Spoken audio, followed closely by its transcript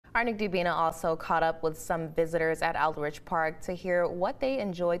Our Nick Dubina also caught up with some visitors at Eldridge Park to hear what they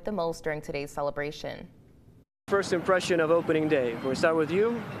enjoyed the most during today's celebration. First impression of opening day. We'll start with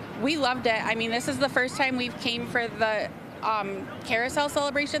you. We loved it. I mean, this is the first time we've came for the carousel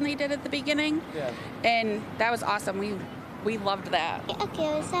celebration they did at the beginning, and that was awesome. We loved that. A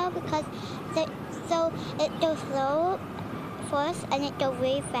carousel because so it goes slow first and it goes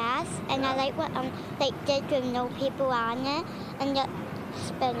really fast, and I like what they did with no people on it and just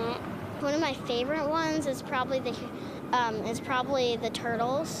spin it. One of my favorite ones is probably the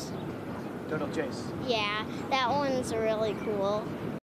turtles. Turtle chase. Yeah, that one's really cool.